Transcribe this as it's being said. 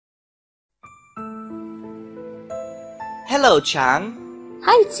Hello, Chang.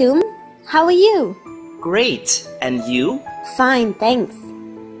 Hi, Toom. How are you? Great. And you? Fine, thanks.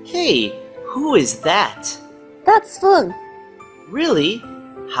 Hey, who is that? That's Fung. Really?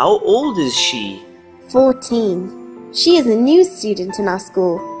 How old is she? 14. She is a new student in our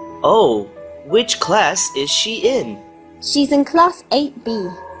school. Oh, which class is she in? She's in class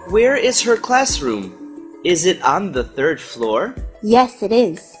 8B. Where is her classroom? Is it on the 3rd floor? Yes, it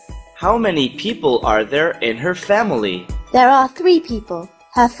is. How many people are there in her family? There are 3 people.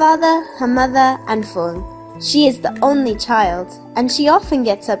 Her father, her mother, and Fung. She is the only child, and she often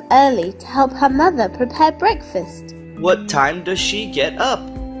gets up early to help her mother prepare breakfast. What time does she get up?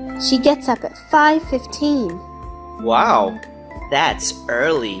 She gets up at 5:15. Wow, that's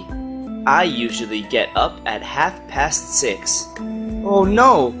early. I usually get up at 6:30. Oh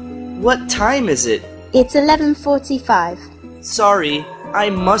no, what time is it? It's 11:45. Sorry, I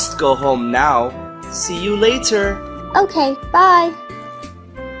must go home now. See you later. Okay, bye.